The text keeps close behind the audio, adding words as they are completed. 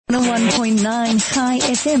101.9 High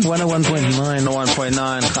FM. 101.9. 101.9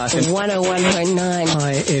 High FM. 101.9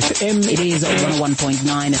 High FM. It is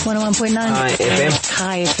 101.9. 101.9 High FM.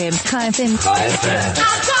 High FM. High FM. High FM.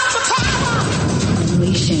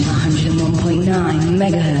 Unleashing 101.9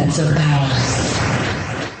 megahertz of power.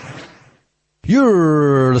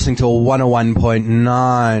 You're listening to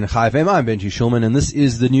 101.9 High FM. I'm Benji Shulman, and this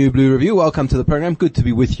is the New Blue Review. Welcome to the program. Good to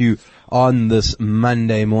be with you on this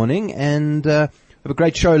Monday morning, and we have a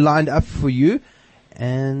great show lined up for you.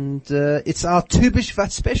 And it's our Tu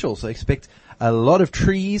B'Shvat special, so expect a lot of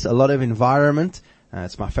trees, a lot of environment.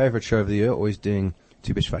 It's my favorite show of the year, always doing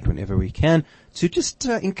Tu B'Shvat whenever we can, to just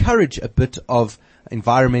encourage a bit of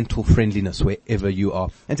environmental friendliness wherever you are.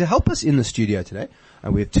 And to help us in the studio today,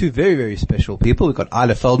 we have two very, very special people. We've got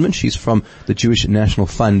Isla Feldman. She's from the Jewish National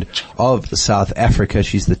Fund of South Africa.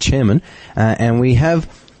 She's the chairman. And we have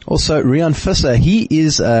also Rian Visser. He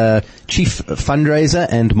is chief fundraiser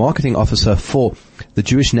and marketing officer for the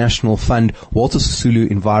Jewish National Fund Walter Sisulu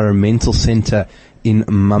Environmental Center in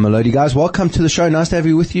Mamelodi. Guys, welcome to the show. Nice to have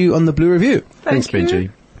you with you on the Blue Review. Thanks,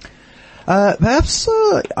 Benji. Perhaps,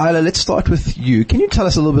 Isla, let's start with you. Can you tell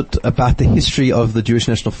us a little bit about the history of the Jewish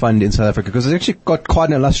National Fund in South Africa? Because it's actually got quite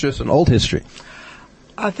an illustrious and old history.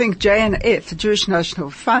 I think JNF, the Jewish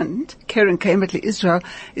National Fund, Keren Kayemet Israel,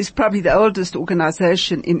 is probably the oldest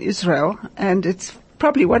organization in Israel, and it's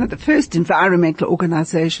probably one of the first environmental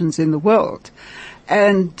organizations in the world.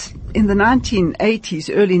 And in the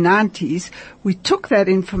 1980s, early 90s, we took that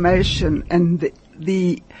information and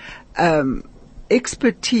the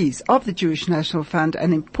expertise of the Jewish National Fund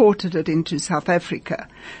and imported it into South Africa.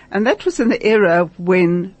 And that was in the era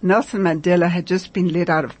when Nelson Mandela had just been let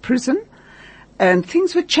out of prison and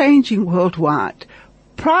things were changing worldwide.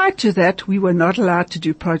 Prior to that, we were not allowed to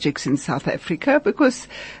do projects in South Africa because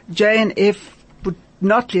JNF would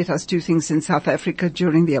not let us do things in South Africa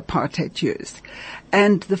during the apartheid years.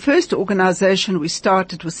 And the first organization we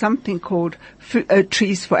started was something called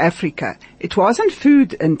Trees for Africa. It wasn't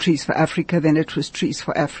Food and Trees for Africa, then it was Trees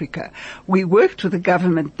for Africa. We worked with the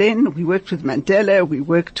government then, we worked with Mandela, we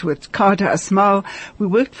worked with Carter Asmal, we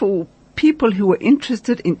worked for people who were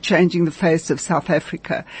interested in changing the face of South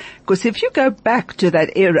Africa. Because if you go back to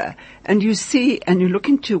that era and you see and you look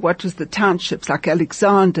into what was the townships like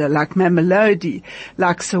Alexander, like Mamelodi,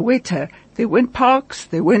 like Soweto, there weren't parks,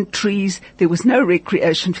 there weren't trees, there was no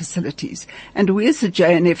recreation facilities. And we as the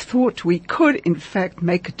JNF thought we could in fact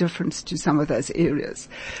make a difference to some of those areas.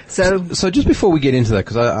 So just before we get into that,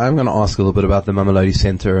 because I'm going to ask a little bit about the Mamelodi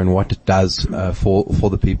Center and what it does for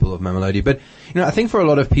the people of Mamelodi. But, I think for a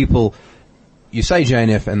lot of people, you say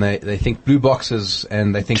JNF and they think blue boxes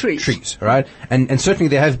and they think trees, right? And certainly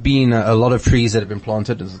there have been a lot of trees that have been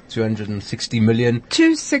planted. Is it 260 million?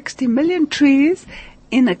 260 million trees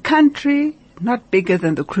in a country not bigger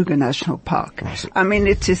than the Kruger National Park. I mean,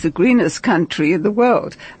 it is the greenest country in the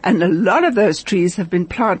world. And a lot of those trees have been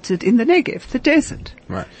planted in the Negev, the desert.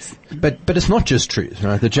 Right. But it's not just trees,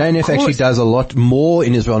 right? The JNF actually does a lot more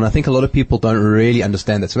in Israel, and I think a lot of people don't really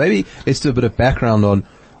understand that. So maybe let's do a bit of background on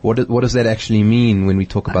what does that actually mean when we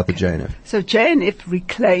talk about the JNF? So JNF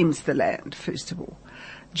reclaims the land, first of all.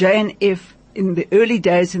 JNF in the early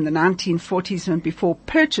days in the 1940s and before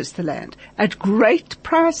purchased the land at great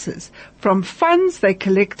prices from funds they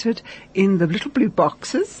collected in the little blue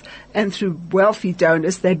boxes, and through wealthy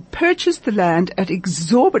donors they purchased the land at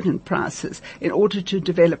exorbitant prices in order to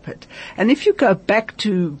develop it. And if you go back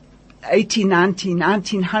to 1890,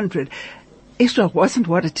 1900, Israel wasn't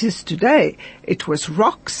what it is today. It was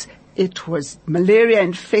rocks. It was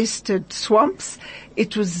malaria-infested swamps.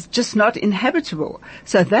 It was just not inhabitable.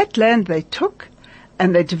 So that land they took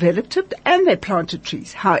and they developed it and they planted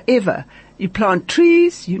trees. However, you plant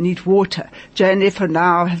trees, you need water. JNF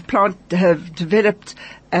now have developed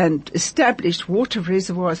and established water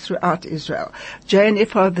reservoirs throughout Israel.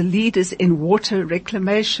 JNF are the leaders in water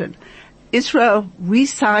reclamation. Israel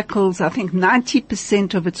recycles, I think,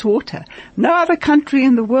 90% of its water. No other country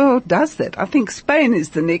in the world does that. I think Spain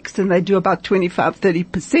is the next, and they do about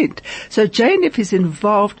 25-30%. So JNF is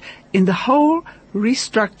involved in the whole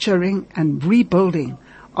restructuring and rebuilding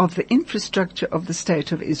of the infrastructure of the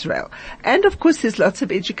State of Israel. And, of course, there's lots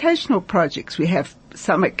of educational projects. We have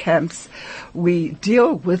summer camps. We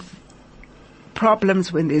deal with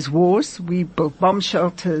problems when there's wars. We build bomb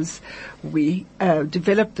shelters. We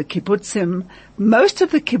develop the kibbutzim. Most of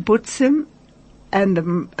the kibbutzim and the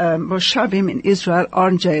moshavim in Israel are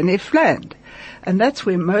on JNF land. And that's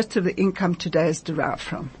where most of the income today is derived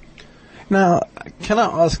from. Now, can I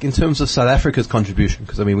ask in terms of South Africa's contribution,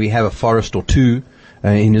 because, I mean, we have a forest or two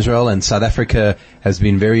in Israel, and South Africa has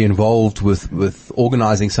been very involved with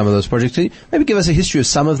organizing some of those projects. Can you maybe give us a history of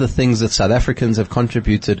some of the things that South Africans have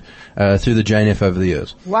contributed through the JNF over the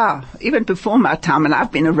years? Wow, even before my time, and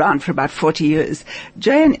I've been around for about 40 years.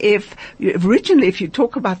 JNF, originally, if you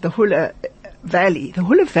talk about the Hula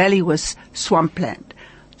Valley was swampland.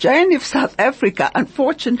 JNF South Africa,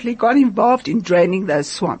 unfortunately, got involved in draining those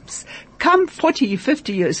swamps. Come 40,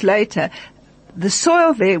 50 years later, the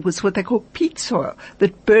soil there was what they call peat soil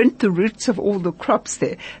that burnt the roots of all the crops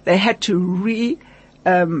there. They had to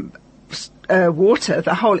water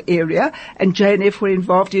the whole area, and JNF were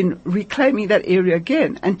involved in reclaiming that area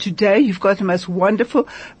again. And today you've got the most wonderful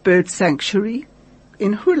bird sanctuary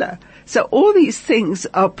in Hula. So all these things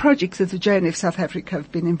are projects that the JNF South Africa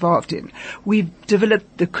have been involved in. We've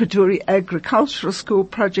developed the Kuduri Agricultural School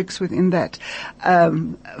projects within that.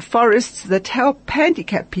 Forests that help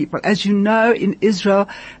handicapped people. As you know, in Israel,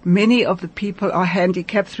 many of the people are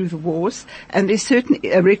handicapped through the wars, and there's certain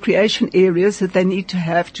recreation areas that they need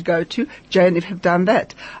to go to. JNF have done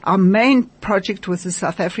that. Our main project was the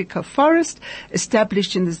South Africa Forest,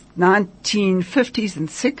 established in the 1950s and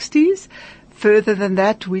 60s. Further than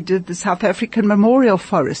that, we did the South African Memorial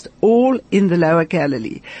Forest, all in the Lower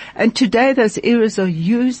Galilee. And today those areas are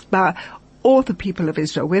used by all the people of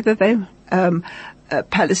Israel, whether they're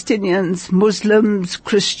Palestinians, Muslims,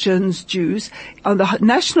 Christians, Jews. On the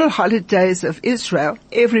national holidays of Israel,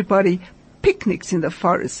 everybody picnics in the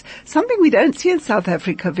forest. Something we don't see in South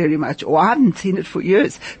Africa very much, or I haven't seen it for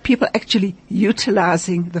years. People actually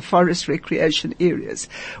utilizing the forest recreation areas.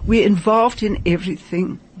 We're involved in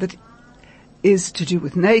everything that is to do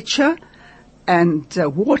with nature and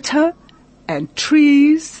water and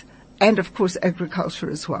trees and, of course,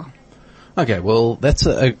 agriculture as well. Okay, well, that's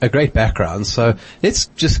a great background. So let's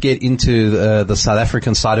just get into the South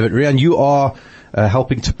African side of it. Rian, you are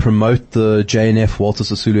helping to promote the JNF Walter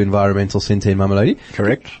Sisulu Environmental Centre in Mamelodi.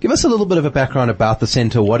 Correct. Give us a little bit of a background about the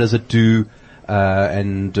centre. What does it do?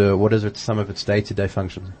 And what is some of its day-to-day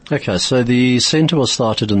functions? Okay, so the centre was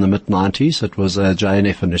started in the mid-90s. It was a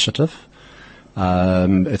JNF initiative.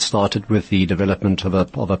 It started with the development of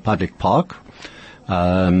a public park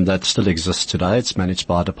that still exists today. It's managed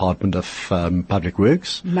by the Department of Public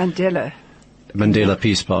Works. Mandela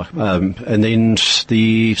Peace Park. And then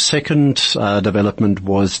the second development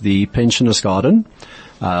was the Pensioners Garden,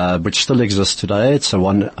 which still exists today. It's a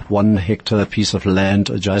one hectare piece of land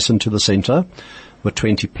adjacent to the centre with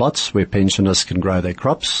 20 plots where pensioners can grow their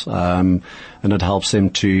crops, and it helps them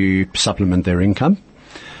to supplement their income.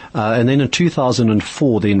 And then in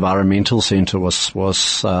 2004, the Environmental Centre was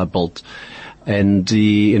built. And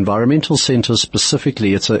the Environmental Centre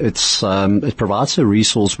specifically, it provides a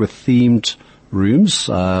resource with themed rooms,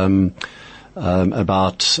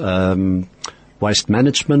 about, waste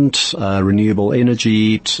management, renewable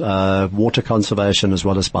energy, water conservation, as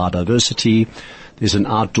well as biodiversity. There's an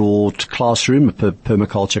outdoor classroom, a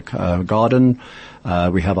permaculture garden.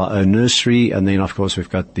 We have our own nursery, and then of course we've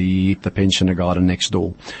got the pensioner garden next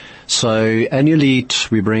door. So annually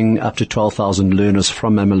we bring up to 12,000 learners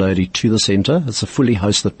from Mamelodi to the centre. It's a fully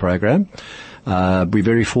hosted program. We're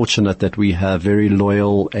very fortunate that we have very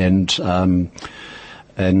loyal and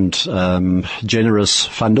generous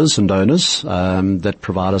funders and donors that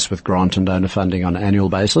provide us with grant and donor funding on an annual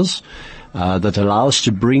basis. That allow us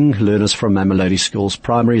to bring learners from Mamelodi schools,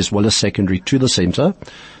 primary as well as secondary, to the centre.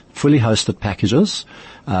 Fully hosted packages.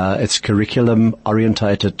 It's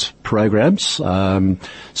curriculum-orientated programs.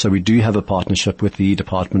 So we do have a partnership with the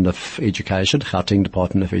Department of Education, Gauteng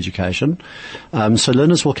Department of Education. So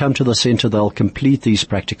learners will come to the centre. They'll complete these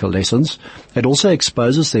practical lessons. It also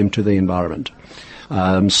exposes them to the environment.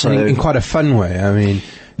 So in quite a fun way. I mean,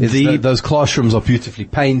 those classrooms are beautifully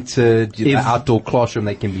painted. The outdoor classroom,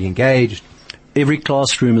 they can be engaged. Every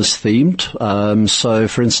classroom is themed. So,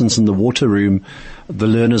 for instance, in the water room, the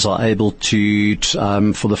learners are able to,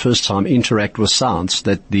 for the first time, interact with sounds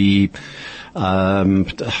that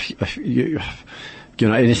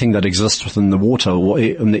anything that exists within the water or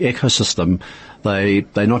in the ecosystem. They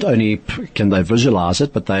not only can they visualize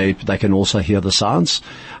it, but they can also hear the sounds.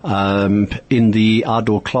 In the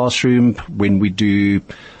outdoor classroom, when we do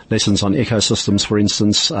lessons on ecosystems, for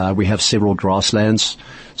instance, we have several grasslands,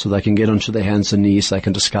 so they can get onto their hands and knees. They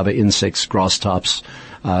can discover insects, grass types.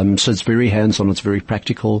 So it's very hands-on. It's very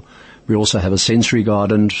practical. We also have a sensory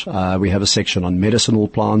garden. We have a section on medicinal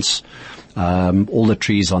plants. All the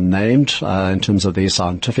trees are named in terms of their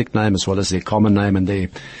scientific name as well as their common name and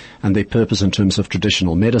their purpose in terms of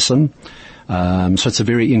traditional medicine. So it's a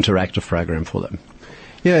very interactive program for them.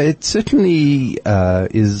 Yeah, it certainly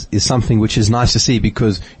is something which is nice to see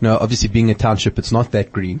because, obviously being a township, it's not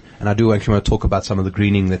that green. And I do actually want to talk about some of the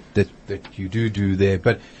greening that you do there.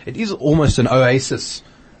 But it is almost an oasis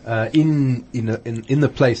in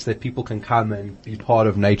the place that people can come and be part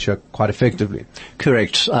of nature quite effectively.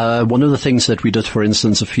 Correct. One of the things that we did, for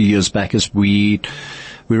instance, a few years back is we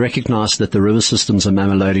recognized that the river systems in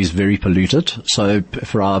Mamelodi is very polluted. So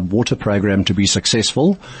for our water program to be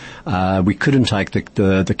successful, we couldn't take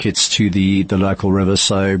the kids to the local rivers.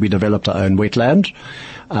 So we developed our own wetland.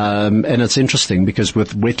 And it's interesting because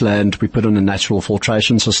with wetland, we put in a natural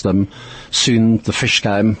filtration system. Soon the fish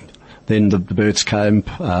came. Then the birds came.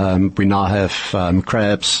 We now have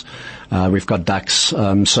crabs. We've got ducks.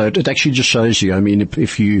 So it actually just shows you,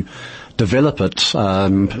 if you develop it,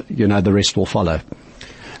 the rest will follow.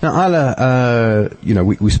 Now, Isla,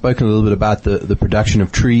 we've spoken a little bit about the production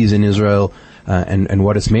of trees in Israel and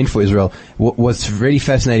what it's meant for Israel. What's really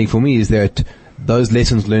fascinating for me is that those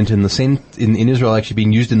lessons learned in Israel actually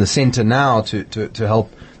being used in the center now to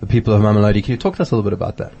help the people of Mamelodi. Can you talk to us a little bit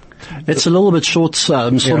about that? It's a little bit short,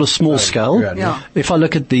 sort of small scale. Yeah. If I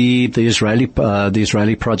look at the Israeli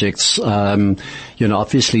projects,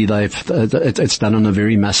 obviously it's done on a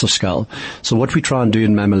very massive scale. So what we try and do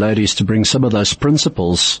in Mamelodi is to bring some of those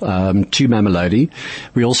principles to Mamelodi.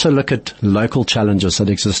 We also look at local challenges that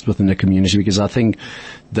exist within the community because I think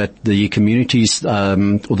that the communities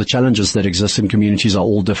or the challenges that exist in communities are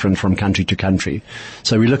all different from country to country.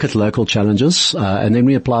 So we look at local challenges and then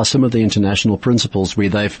we apply some of the international principles where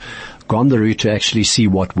they've gone the route to actually see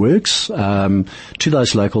what works to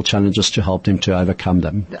those local challenges to help them to overcome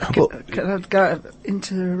them. Can I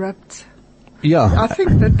interrupt? Yeah. I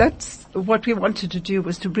think that's what we wanted to do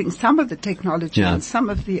was to bring some of the technology and some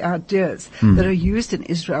of the ideas that are used in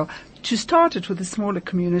Israel to start it with a smaller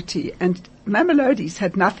community. And Mamelodi's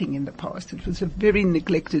had nothing in the past. It was a very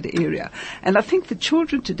neglected area. And I think the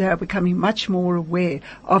children today are becoming much more aware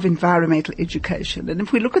of environmental education. And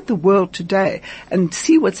if we look at the world today and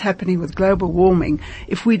see what's happening with global warming,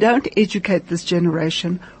 if we don't educate this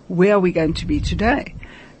generation, where are we going to be today?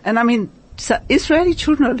 And so Israeli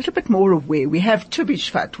children are a little bit more aware. We have Tu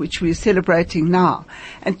B'Shvat, which we are celebrating now.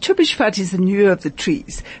 And Tu B'Shvat is the New Year of the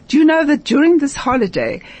trees. Do you know that during this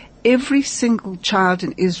holiday, every single child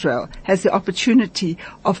in Israel has the opportunity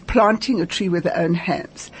of planting a tree with their own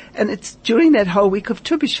hands. And it's during that whole week of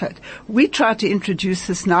Tu B'Shvat. We try to introduce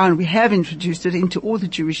this now, and we have introduced it into all the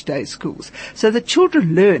Jewish day schools. So the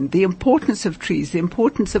children learn the importance of trees, the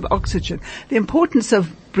importance of oxygen, the importance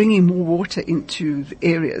of bringing more water into the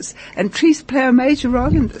areas. And trees play a major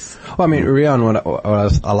role in this. Well,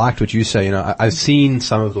 Rian, I liked what you say. I've seen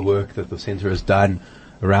some of the work that the center has done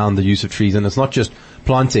around the use of trees, and it's not just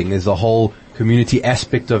planting. There's a whole community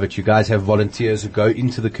aspect of it. You guys have volunteers who go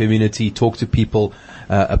into the community, talk to people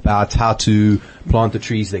about how to plant the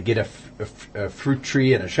trees. They get a fruit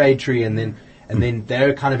tree and a shade tree, and then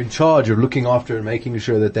they're kind of in charge of looking after and making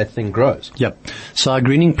sure that thing grows. Yep. So our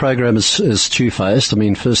greening program is two-phased.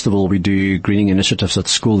 First of all, we do greening initiatives at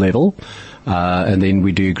school level, and then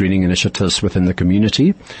we do greening initiatives within the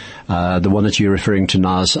community. The one that you're referring to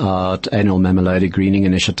now is our annual Mamelodi Greening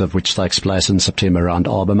Initiative, which takes place in September around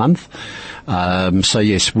Arbor Month. So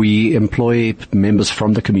yes, we employ members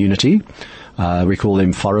from the community. We call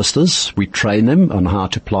them foresters. We train them on how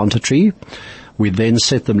to plant a tree. We then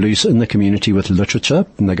set them loose in the community with literature,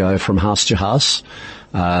 and they go from house to house,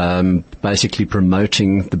 basically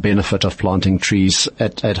promoting the benefit of planting trees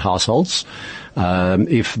at households.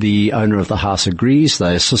 If the owner of the house agrees,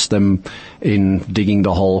 they assist them in digging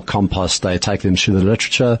the whole compost. They take them through the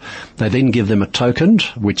literature. They then give them a token,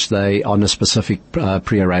 which they, on a specific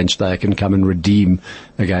prearranged day, can come and redeem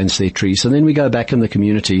against their trees. And then we go back in the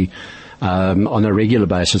community on a regular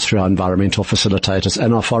basis through our environmental facilitators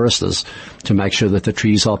and our foresters to make sure that the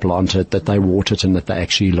trees are planted, that they watered, and that they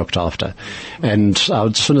actually looked after. And I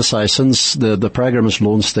just want to say, since the program was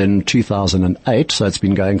launched in 2008, so it's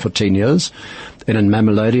been going for 10 years, and in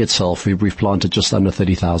Mamelodi itself, we've planted just under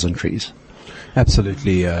 30,000 trees.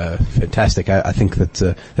 Absolutely fantastic. I think that's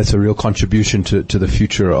a real contribution to the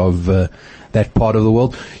future of that part of the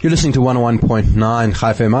world. You're listening to 101.9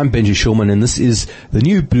 Chai FM. I'm Benji Shulman, and this is the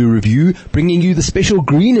New Blue Review, bringing you the special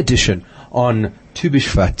green edition on Tu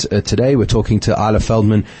B'Shvat. Today we're talking to Isla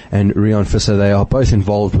Feldman and Rian Visser. They are both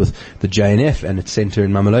involved with the JNF and its center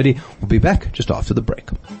in Mamelodi. We'll be back just after the break.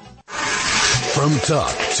 From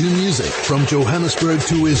talk to music, from Johannesburg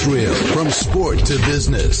to Israel, from sport to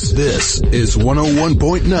business, this is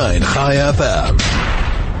 101.9 Chai FM.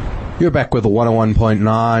 You're back with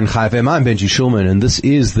 101.9 Chai FM. I'm Benji Schulman, and this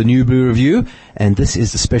is the New Blue Review, and this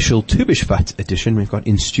is the special Tu B'Shvat edition. We've got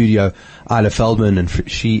in studio Isla Feldman, and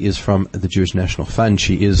she is from the Jewish National Fund.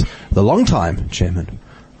 She is the long-time chairman.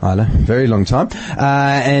 Isla, very long time.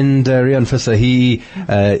 And Rian Fisser, he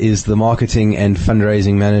is the marketing and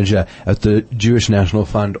fundraising manager at the Jewish National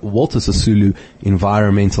Fund Walter Sisulu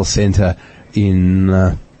Environmental Center in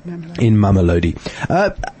Mamelodi.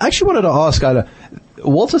 I actually wanted to ask Isla,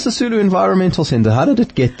 Walter Sisulu Environmental Center, how did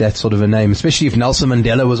it get that sort of a name, especially if Nelson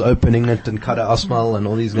Mandela was opening it and Kada Asmal and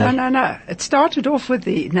all these guys? No. It started off with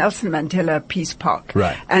the Nelson Mandela Peace Park.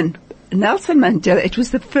 Right. And Nelson Mandela, it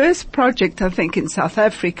was the first project, I think, in South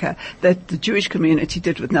Africa that the Jewish community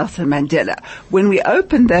did with Nelson Mandela. When we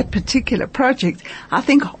opened that particular project, I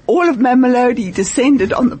think all of Mamelodi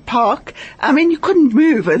descended on the park. I mean, you couldn't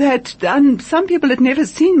move. Some people had never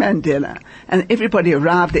seen Mandela, and everybody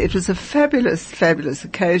arrived there. It was a fabulous, fabulous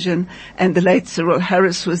occasion, and the late Cyril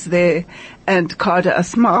Harris was there, and Kada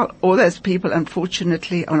Asmal. All those people,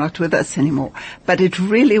 unfortunately, are not with us anymore. But it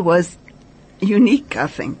really was unique, I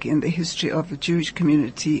think, in the history of the Jewish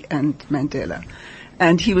community and Mandela.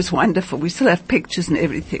 And he was wonderful. We still have pictures and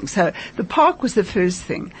everything. So the park was the first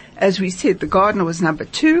thing. As we said, the garden was number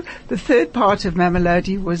 2. The third part of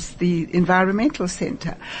Mamelodi was the environmental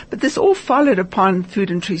center. But this all followed upon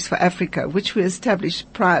Food and Trees for Africa, which we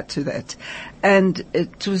established prior to that. And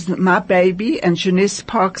it was my baby and Jeunesse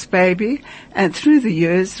Park's baby. And through the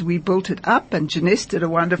years, we built it up, and Jeunesse did a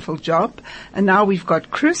wonderful job. And now we've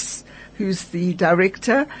got Chris, who's the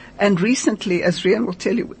director, and recently, as Rian will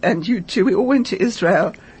tell you, and you too, we all went to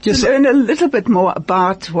Israel to learn a little bit more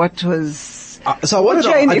about what was. So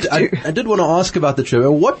I did want to ask about the trip.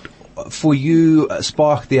 What for you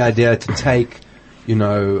sparked the idea to take,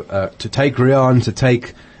 to take Rian, to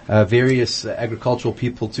take various agricultural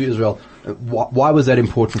people to Israel? Why was that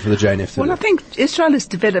important for the JNF? Well, I think Israel has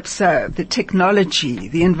developed the technology,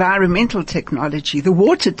 the environmental technology, the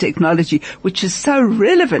water technology, which is so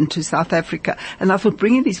relevant to South Africa. And I thought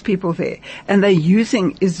bringing these people there, and they're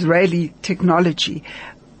using Israeli technology,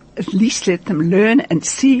 at least let them learn and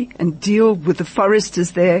see and deal with the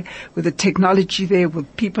foresters there, with the technology there,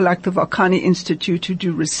 with people like the Volcani Institute who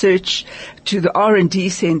do research, to the R&D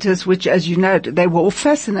centers, which, as you know, they were all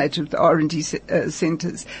fascinated with the R&D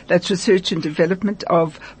centers. That's research and development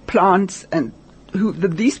of plants, and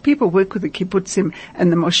these people work with the kibbutzim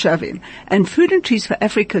and the moshavim. And Food and Trees for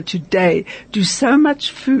Africa today do so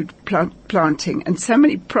much food planting and so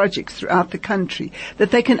many projects throughout the country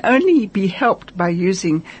that they can only be helped by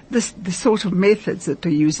using the sort of methods that they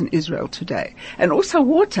use in Israel today. And also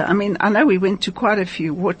water. I mean, I know we went to quite a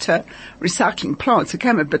few water recycling plants. It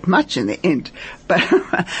came a bit much in the end.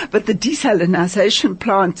 But the desalinization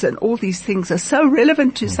plants and all these things are so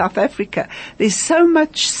relevant to South Africa. There's so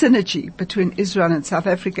much synergy between Israel and South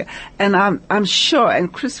Africa. And I'm sure,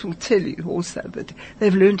 and Chris will tell you also, that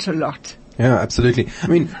they've learned a lot. Yeah, absolutely. I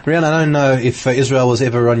mean, Rian, I don't know if Israel was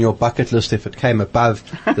ever on your bucket list, if it came above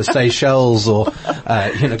the Seychelles or,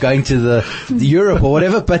 going to the Europe or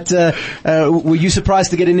whatever, but, were you surprised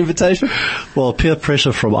to get an invitation? Well, peer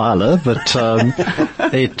pressure from Isla, but,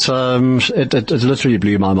 it literally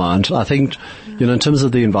blew my mind. I think, in terms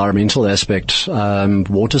of the environmental aspect,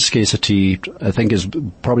 water scarcity, I think, is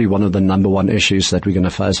probably one of the number one issues that we're going to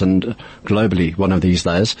face, and globally one of these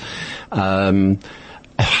days.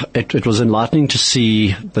 It was enlightening to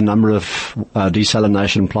see the number of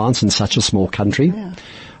desalination plants in such a small country.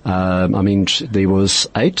 Yeah. There was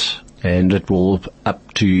 8, and it will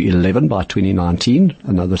up to 11 by 2019.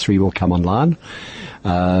 Another 3 will come online.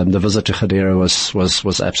 The visit to Khadera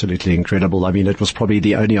was absolutely incredible. I mean, it was probably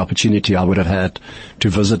the only opportunity I would have had to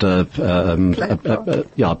visit a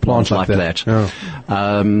plant like that. Yeah.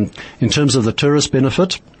 In terms of the tourist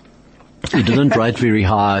benefit, it didn't rate very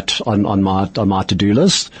high on my to-do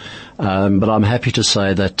list. But I'm happy to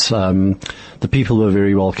say that the people were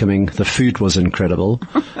very welcoming. The food was incredible.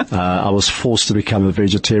 I was forced to become a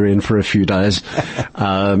vegetarian for a few days,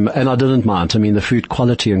 and I didn't mind. I mean, the food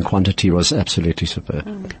quality and quantity was absolutely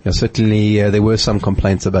superb. Yeah, certainly there were some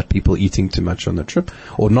complaints about people eating too much on the trip,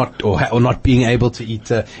 or not being able to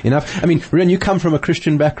eat enough. I mean, Rian, you come from a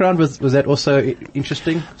Christian background. Was that also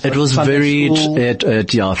interesting? It was varied.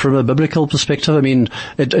 From a biblical perspective, I mean,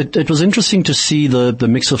 it was interesting to see the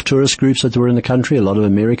mix of tourists groups that were in the country, a lot of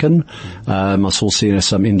American. I saw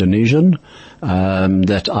some Indonesian,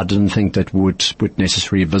 that I didn't think that would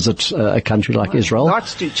necessarily visit a country like Israel.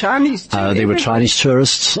 Lots to Chinese too. There were Chinese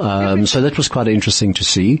tourists, so that was quite interesting to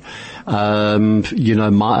see.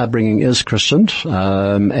 My upbringing is Christian,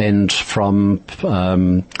 and from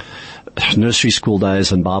nursery school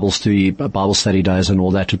days and Bible study days and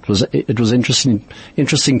all that. It was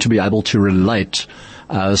interesting to be able to relate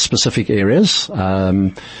specific areas.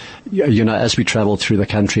 As we traveled through the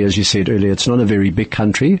country, as you said earlier, it's not a very big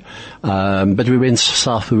country, but we went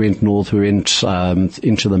south, we went north, we went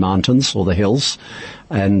into the mountains or the hills,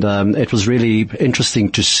 and it was really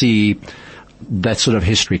interesting to see that sort of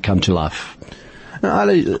history come to life. Now,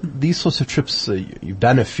 Isla, these sorts of trips, you've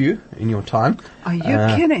done a few in your time. Are you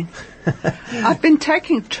kidding? I've been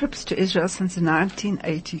taking trips to Israel since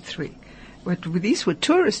 1983. These were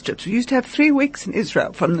tourist trips. We used to have 3 weeks in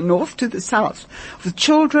Israel, from the north to the south, with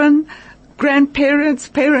children, grandparents,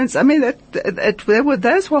 parents. I mean,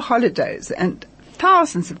 those were holidays, and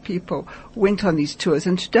thousands of people went on these tours.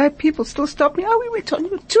 And today, people still stop me. Oh, we went on a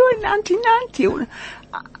tour in 1990.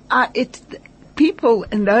 People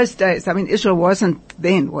in those days, I mean, Israel wasn't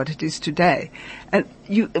then what it is today. And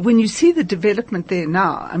when you see the development there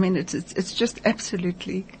now, I mean, it's just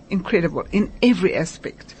absolutely incredible in every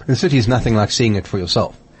aspect. The city is nothing like seeing it for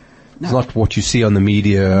yourself. No. It's not what you see on the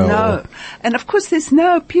media. No. And of course there's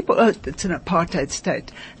no people, it's an apartheid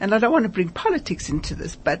state. And I don't want to bring politics into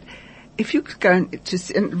this, but if you go and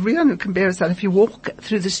Rian can bear us out, if you walk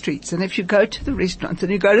through the streets and if you go to the restaurants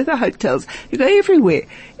and you go to the hotels, you go everywhere,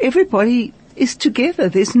 everybody is together.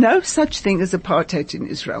 There's no such thing as apartheid in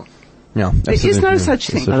Israel. Yeah, there is no such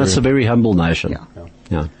thing. And it's a very humble nation.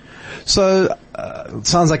 Yeah. So, it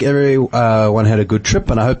sounds like everyone had a good trip,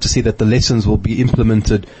 and I hope to see that the lessons will be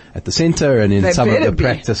implemented at the center and in some of the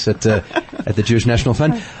practice at the Jewish National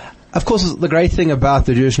Fund. Of course, the great thing about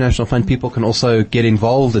the Jewish National Fund, people can also get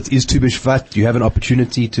involved. It is Tu B'Shvat. You have an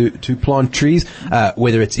opportunity to plant trees,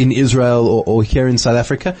 whether it's in Israel or here in South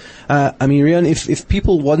Africa. I mean, Rian, if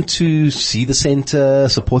people want to see the center,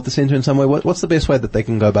 support the center in some way, what's the best way that they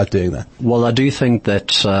can go about doing that? Well, I do think that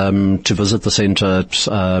to visit the center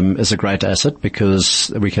is a great asset,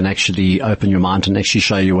 because we can actually open your mind and actually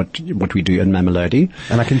show you what we do in Mamelodi.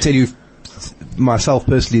 And I can tell you, myself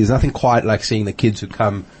personally, there's nothing quite like seeing the kids who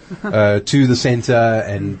come to the center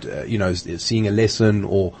and seeing a lesson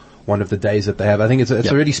or one of the days that they have. I think it's a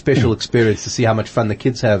really special experience to see how much fun the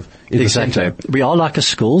kids have in the center. We are like a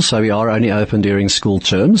school, so we are only open during school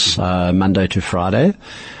terms, Monday to Friday.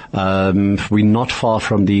 We're not far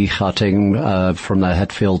from the Gauteng, from the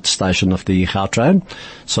Hatfield station of the Gautrain.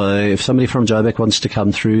 So if somebody from Joburg wants to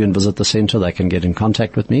come through and visit the center, they can get in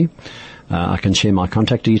contact with me. I can share my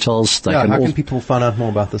contact details. How can people find out more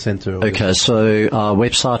about the center? Okay, so our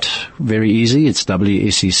website, very easy. It's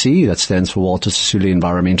WSEC. That stands for Walter Sisulu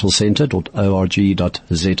Environmental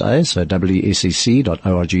Centre.org.za. So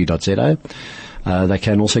WSEC.org.za. They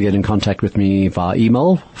can also get in contact with me via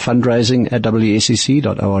email,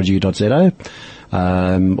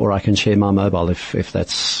 fundraising@wsec.org.za. Or I can share my mobile if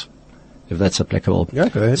that's applicable. Yeah,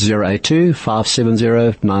 go ahead.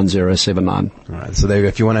 082-570-9079. All right, so there you go.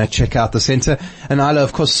 If you want to check out the center. And Isla,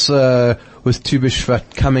 of course, with Tu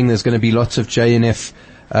B'Shvat coming, there's going to be lots of JNF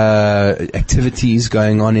activities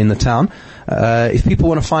going on in the town. If people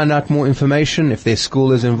want to find out more information, if their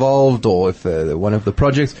school is involved, or if one of the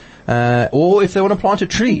projects, or if they want to plant a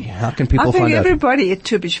tree, how can people find out? I think everybody at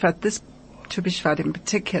Tu B'Shvat, this Tu B'Shvat in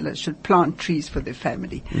particular, should plant trees for their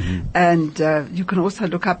family. Mm-hmm. And you can also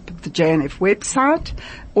look up the JNF website,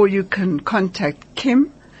 or you can contact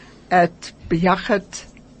Kim at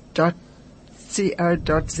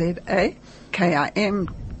biyachat.co.za, Kim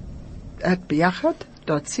at biyachat.co.za,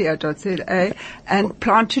 and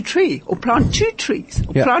plant a tree, or plant 2 trees,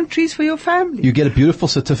 or plant trees for your family. You get a beautiful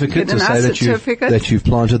certificate to say that you've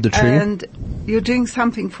planted the tree. And you're doing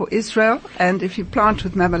something for Israel, and if you plant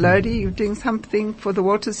with Mamelodi, you're doing something for the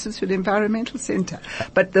Walter Sisulu Environmental Centre.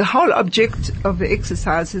 But the whole object of the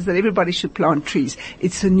exercise is that everybody should plant trees.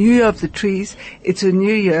 It's a new year of the trees. It's a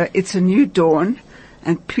new year. It's a new dawn.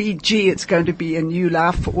 And PG, it's going to be a new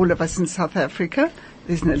life for all of us in South Africa.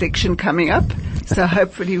 There's an election coming up, so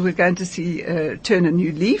hopefully we're going to see turn a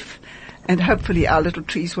new leaf, and hopefully our little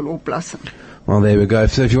trees will all blossom. Well, there we go.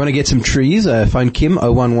 So if you want to get some trees, phone Kim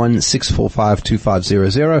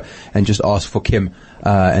 011-645-2500 and just ask for Kim,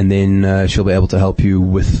 and then she'll be able to help you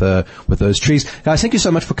with those trees. Guys, thank you so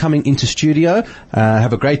much for coming into studio.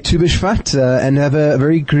 Have a great Tu B'Shvat, and have a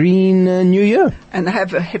very green New Year. And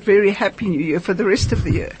have a very happy New Year for the rest of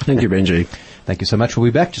the year. Thank you, Benji. Thank you so much.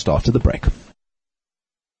 We'll be back just after the break.